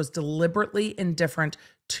district was deliberately indifferent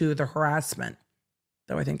to the harassment.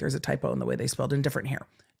 Though I think there's a typo in the way they spelled indifferent here,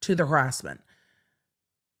 to the harassment.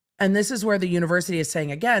 And this is where the university is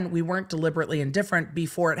saying, again, we weren't deliberately indifferent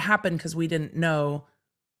before it happened because we didn't know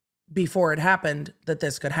before it happened that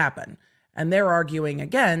this could happen. And they're arguing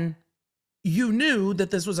again, you knew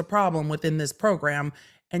that this was a problem within this program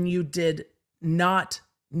and you did not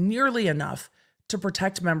nearly enough to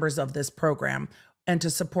protect members of this program and to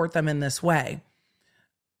support them in this way.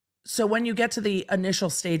 So when you get to the initial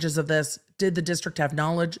stages of this, did the district have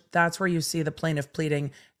knowledge? That's where you see the plaintiff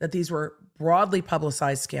pleading that these were broadly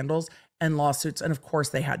publicized scandals and lawsuits. And of course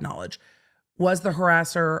they had knowledge. Was the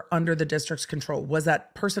harasser under the district's control? Was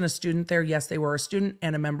that person a student there? Yes, they were a student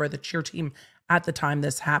and a member of the cheer team at the time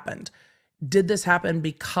this happened. Did this happen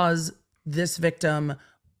because this victim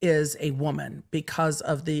is a woman, because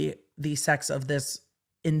of the sex of this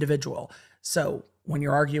individual? So when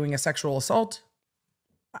you're arguing a sexual assault,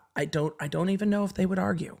 I don't even know if they would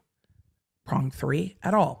argue prong 3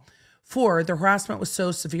 at all. 4, the harassment was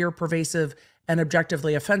so severe, pervasive, and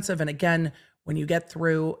objectively offensive. And again, when you get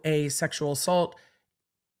through a sexual assault,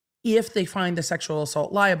 if they find the sexual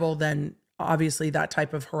assault liable, then obviously that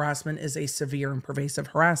type of harassment is a severe and pervasive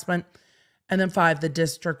harassment. And then 5, the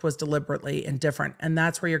district was deliberately indifferent. And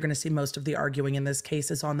that's where you're going to see most of the arguing in this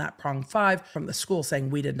case is on that prong 5 from the school saying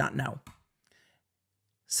we did not know.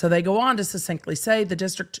 So they go on to succinctly say the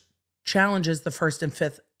district challenges the first and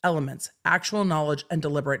fifth elements, actual knowledge and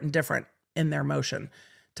deliberate indifference in their motion.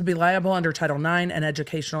 To be liable under Title IX, an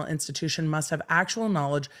educational institution must have actual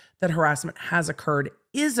knowledge that harassment has occurred,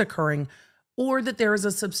 is occurring, or that there is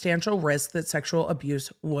a substantial risk that sexual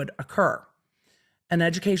abuse would occur. An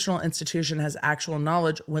educational institution has actual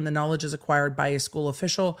knowledge when the knowledge is acquired by a school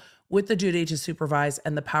official with the duty to supervise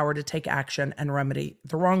and the power to take action and remedy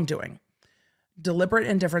the wrongdoing. Deliberate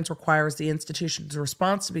indifference requires the institution's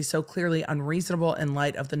response to be so clearly unreasonable in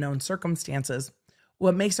light of the known circumstances.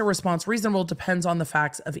 What makes a response reasonable depends on the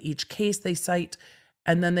facts of each case they cite.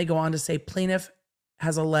 And then they go on to say plaintiff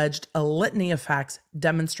has alleged a litany of facts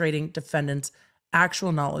demonstrating defendant's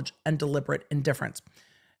actual knowledge and deliberate indifference.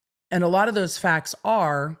 And a lot of those facts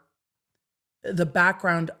are the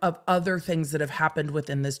background of other things that have happened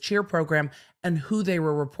within this cheer program and who they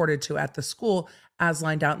were reported to at the school as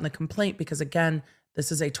lined out in the complaint, because again, this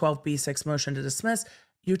is a 12B6 motion to dismiss.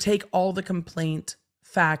 You take all the complaint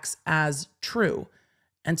facts as true.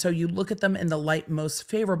 And so you look at them in the light most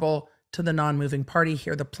favorable to the non-moving party,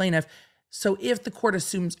 here the plaintiff. So if the court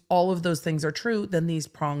assumes all of those things are true, then these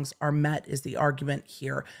prongs are met, is the argument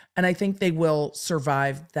here. And I think they will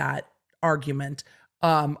survive that argument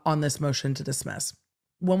on this motion to dismiss.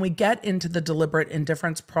 When we get into the deliberate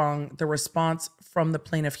indifference prong, the response from the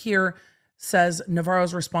plaintiff here says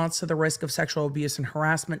Navarro's response to the risk of sexual abuse and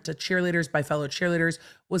harassment to cheerleaders by fellow cheerleaders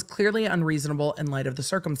was clearly unreasonable in light of the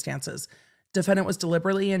circumstances. Defendant was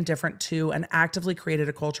deliberately indifferent to and actively created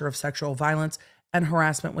a culture of sexual violence and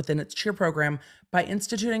harassment within its cheer program by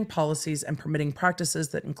instituting policies and permitting practices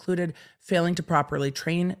that included failing to properly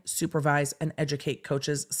train, supervise, and educate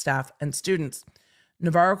coaches, staff, and students.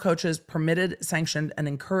 Navarro coaches permitted, sanctioned, and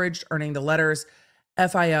encouraged earning the letters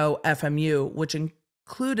FIO, FMU, which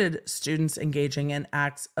included students engaging in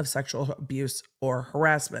acts of sexual abuse or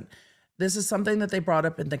harassment. This is something that they brought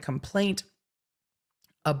up in the complaint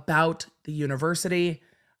about the university,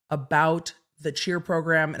 about the cheer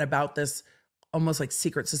program, and about this almost like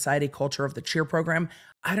secret society culture of the cheer program.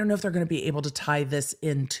 I don't know if they're going to be able to tie this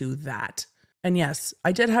into that. And yes,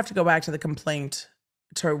 I did have to go back to the complaint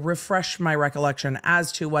to refresh my recollection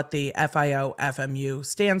as to what the FIO FMU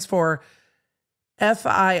stands for.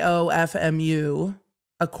 FIO FMU,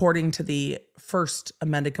 according to the first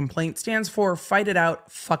amended complaint, stands for fight it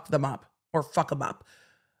out, fuck them up, or fuck them up.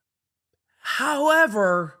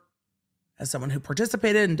 However, as someone who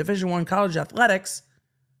participated in Division I college athletics,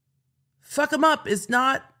 fuck them up is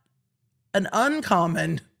not an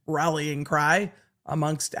uncommon rallying cry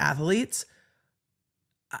amongst athletes.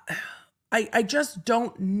 I just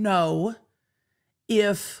don't know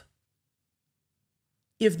if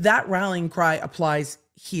that rallying cry applies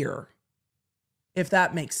here, if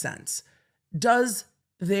that makes sense. Does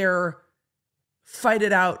their fight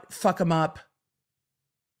it out, fuck them up,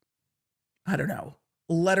 I don't know,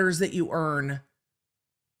 letters that you earn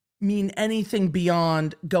mean anything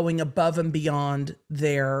beyond going above and beyond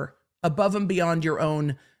your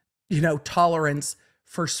own, tolerance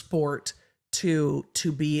for sport to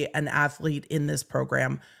be an athlete in this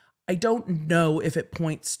program? I don't know if it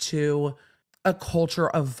points to a culture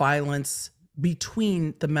of violence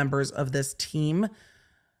between the members of this team,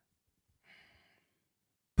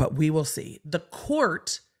 but we will see. The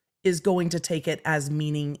court is going to take it as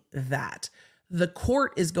meaning that. The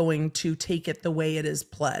court is going to take it the way it is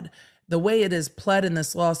pled. The way it is pled in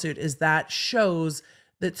this lawsuit is that shows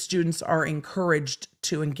that students are encouraged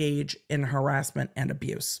to engage in harassment and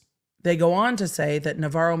abuse. They go on to say that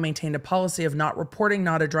Navarro maintained a policy of not reporting,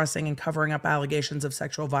 not addressing, and covering up allegations of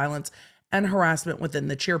sexual violence and harassment within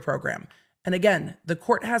the cheer program. And again, the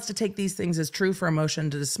court has to take these things as true for a motion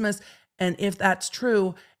to dismiss. And if that's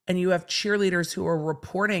true, and you have cheerleaders who are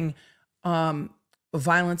reporting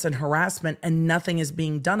violence and harassment and nothing is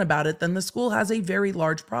being done about it, then the school has a very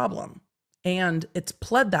large problem. And it's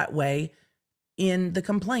pled that way in the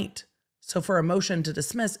complaint. So for a motion to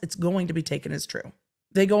dismiss, it's going to be taken as true.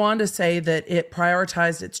 They go on to say that it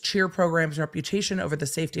prioritized its cheer program's reputation over the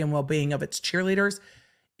safety and well-being of its cheerleaders.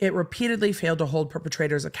 It repeatedly failed to hold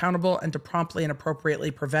perpetrators accountable and to promptly and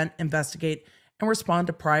appropriately prevent, investigate, and respond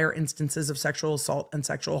to prior instances of sexual assault and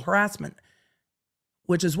sexual harassment,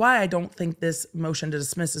 which is why I don't think this motion to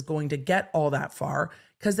dismiss is going to get all that far,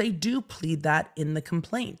 because they do plead that in the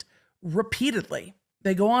complaint repeatedly.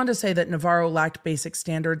 They go on to say that Navarro lacked basic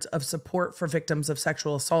standards of support for victims of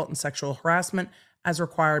sexual assault and sexual harassment as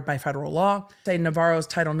required by federal law. Say Navarro's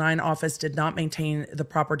Title IX office did not maintain the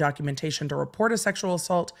proper documentation to report a sexual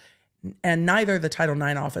assault, and neither the Title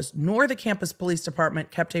IX office nor the campus police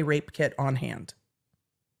department kept a rape kit on hand.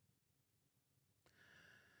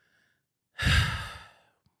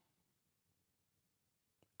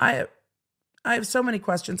 I have so many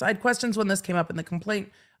questions. I had questions when this came up in the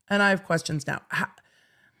complaint, and I have questions now.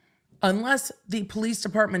 Unless the police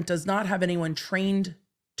department does not have anyone trained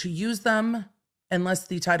to use them, unless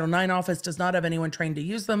the Title IX office does not have anyone trained to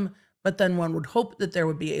use them, but then one would hope that there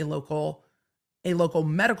would be a local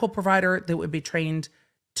medical provider that would be trained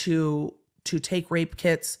to take rape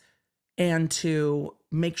kits and to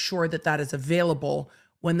make sure that that is available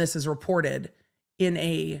when this is reported in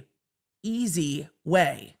a easy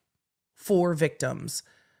way for victims.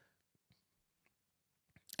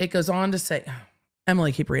 It goes on to say,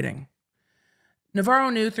 Emily, keep reading. Navarro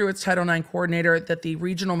knew through its Title IX coordinator that the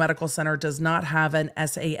regional medical center does not have an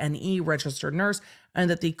SANE registered nurse, and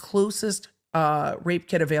that the closest rape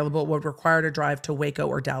kit available would require to drive to Waco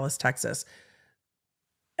or Dallas, Texas.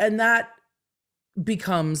 And that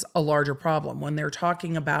becomes a larger problem when they're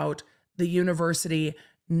talking about the university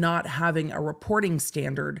not having a reporting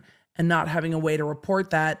standard and not having a way to report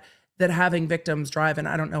that having victims drive, and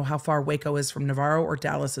I don't know how far Waco is from Navarro or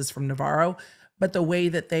Dallas is from Navarro, but the way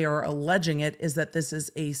that they are alleging it is that this is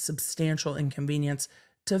a substantial inconvenience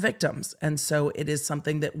to victims. And so it is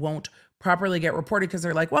something that won't properly get reported because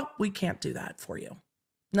they're like, well, we can't do that for you.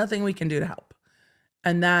 Nothing we can do to help.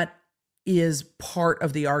 And that is part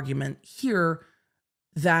of the argument here,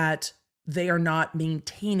 that they are not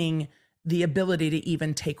maintaining the ability to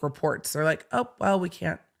even take reports. They're like, oh, well, we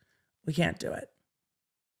can't do it.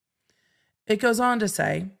 It goes on to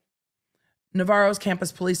say, Navarro's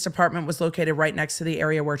campus police department was located right next to the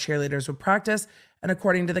area where cheerleaders would practice. And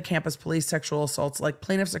according to the campus police, sexual assaults like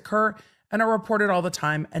plaintiffs occur and are reported all the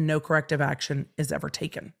time, and no corrective action is ever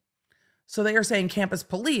taken. So they are saying campus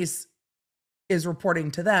police is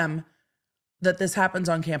reporting to them that this happens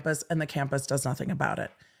on campus and the campus does nothing about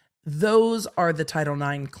it. Those are the Title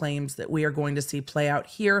IX claims that we are going to see play out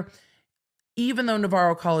here. Even though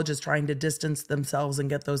Navarro College is trying to distance themselves and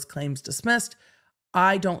get those claims dismissed,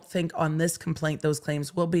 I don't think on this complaint those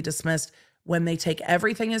claims will be dismissed. When they take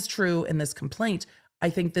everything as true in this complaint, I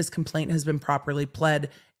think this complaint has been properly pled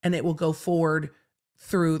and it will go forward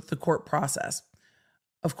through the court process.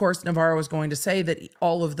 Of course, Navarro is going to say that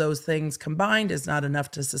all of those things combined is not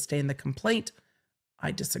enough to sustain the complaint.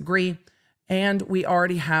 I disagree. And we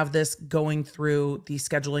already have this going through the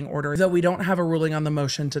scheduling order, though we don't have a ruling on the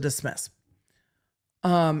motion to dismiss.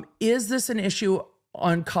 Is this an issue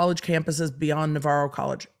on college campuses beyond Navarro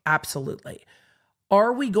College? Absolutely.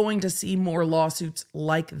 Are we going to see more lawsuits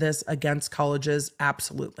like this against colleges?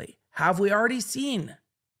 Absolutely. Have we already seen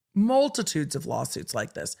multitudes of lawsuits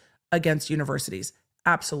like this against universities?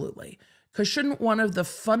 Absolutely. Because shouldn't one of the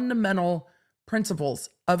fundamental principles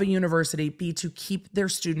of a university be to keep their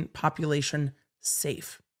student population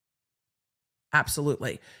safe?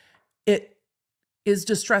 Absolutely. It is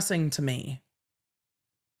distressing to me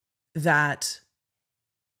that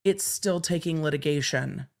it's still taking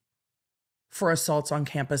litigation for assaults on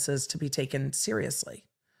campuses to be taken seriously,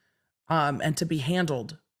 and to be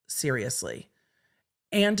handled seriously,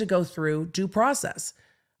 and to go through due process.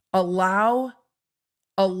 Allow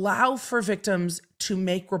for victims to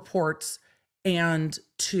make reports and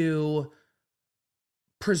to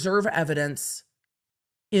preserve evidence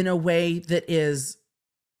in a way that is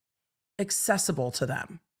accessible to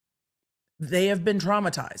them. They have been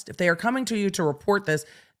traumatized. If they are coming to you to report this,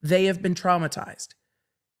 they have been traumatized.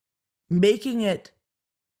 Making it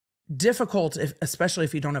difficult, especially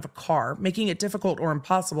if you don't have a car, making it difficult or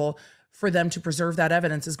impossible for them to preserve that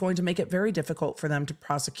evidence is going to make it very difficult for them to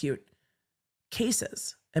prosecute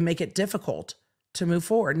cases and make it difficult to move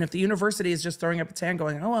forward. And if the university is just throwing up its hand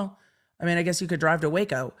going, oh, well, I mean, I guess you could drive to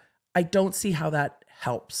Waco, I don't see how that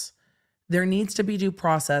helps. There needs to be due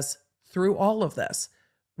process through all of this,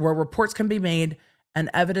 where reports can be made and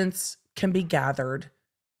evidence can be gathered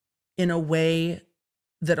in a way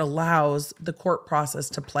that allows the court process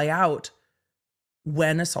to play out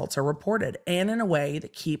when assaults are reported, and in a way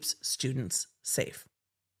that keeps students safe.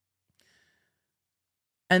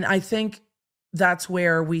 And I think that's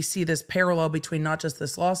where we see this parallel between not just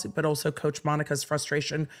this lawsuit, but also Coach Monica's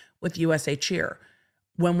frustration with USA Cheer.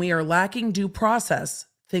 When we are lacking due process,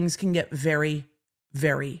 things can get very,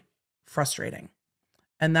 very frustrating.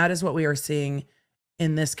 And that is what we are seeing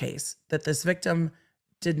in this case, that this victim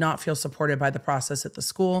did not feel supported by the process at the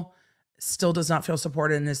school, still does not feel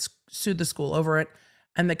supported and has sued the school over it,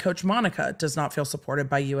 and that Coach Monica does not feel supported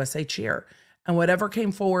by USA Cheer. And whatever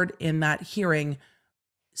came forward in that hearing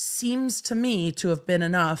seems to me to have been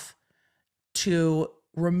enough to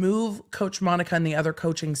remove Coach Monica and the other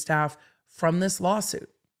coaching staff from this lawsuit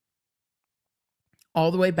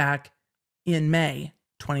all the way back in May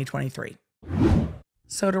 2023.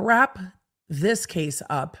 So to wrap this case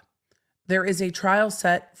up, there is a trial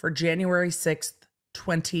set for January 6th,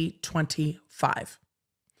 2025.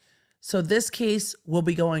 So this case will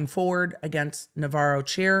be going forward against Navarro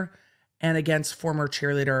Cheer and against former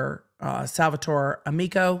cheerleader Salvatore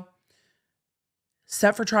Amico.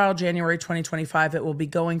 Set for trial January 2025. It will be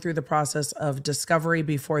going through the process of discovery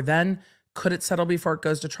before then. Could it settle before it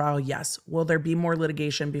goes to trial? Yes. Will there be more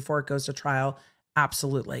litigation before it goes to trial?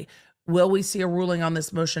 Absolutely. Will we see a ruling on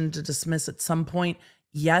this motion to dismiss at some point?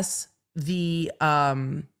 Yes. The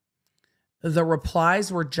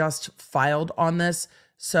replies were just filed on this,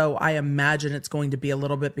 so I imagine it's going to be a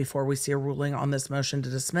little bit before we see a ruling on this motion to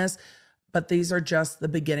dismiss. But these are just the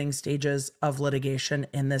beginning stages of litigation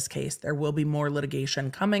in this case. There will be more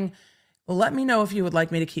litigation coming. Let me know if you would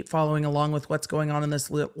like me to keep following along with what's going on in this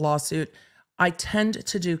lawsuit. I tend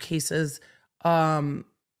to do cases that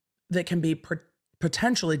can be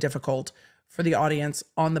potentially difficult for the audience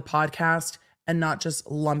on the podcast and not just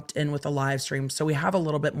lumped in with the live stream. So we have a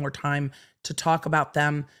little bit more time to talk about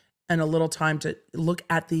them and a little time to look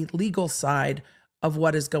at the legal side of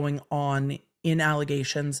what is going on in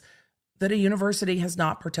allegations that a university has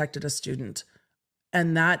not protected a student.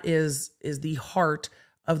 And that is the heart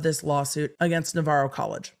of this lawsuit against Navarro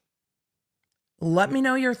College. Let me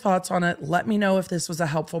know your thoughts on it. Let me know if this was a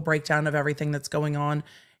helpful breakdown of everything that's going on.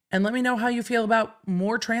 And let me know how you feel about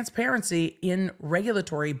more transparency in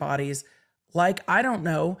regulatory bodies like, I don't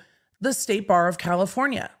know, the State Bar of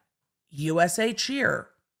California, USA Cheer,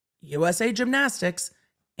 USA Gymnastics,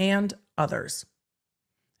 and others.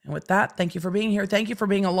 And with that, thank you for being here. Thank you for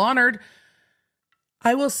being a Law Nerd.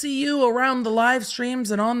 I will see you around the live streams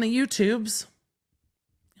and on the YouTubes.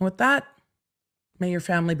 And with that, may your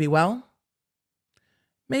family be well.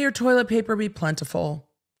 May your toilet paper be plentiful.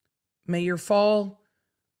 May your fall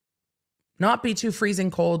not be too freezing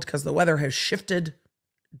cold because the weather has shifted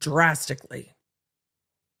drastically.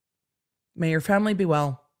 May your family be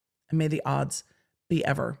well, and may the odds be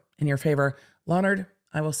ever in your favor. Law Nerd,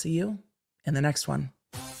 I will see you in the next one.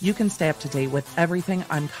 You can stay up to date with everything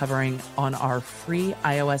I'm covering on our free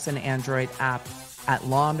iOS and Android app at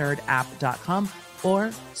lawnerdapp.com,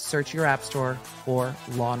 or search your app store for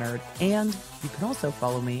Law Nerd. And you can also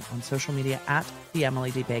follow me on social media at the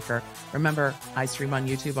Emily D. Baker. Remember, I stream on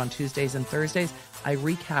YouTube on Tuesdays and Thursdays. I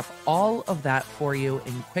recap all of that for you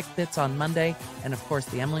in quick bits on Monday. And of course,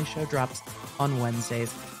 the Emily Show drops on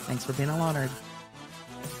Wednesdays. Thanks for being a Law Nerd.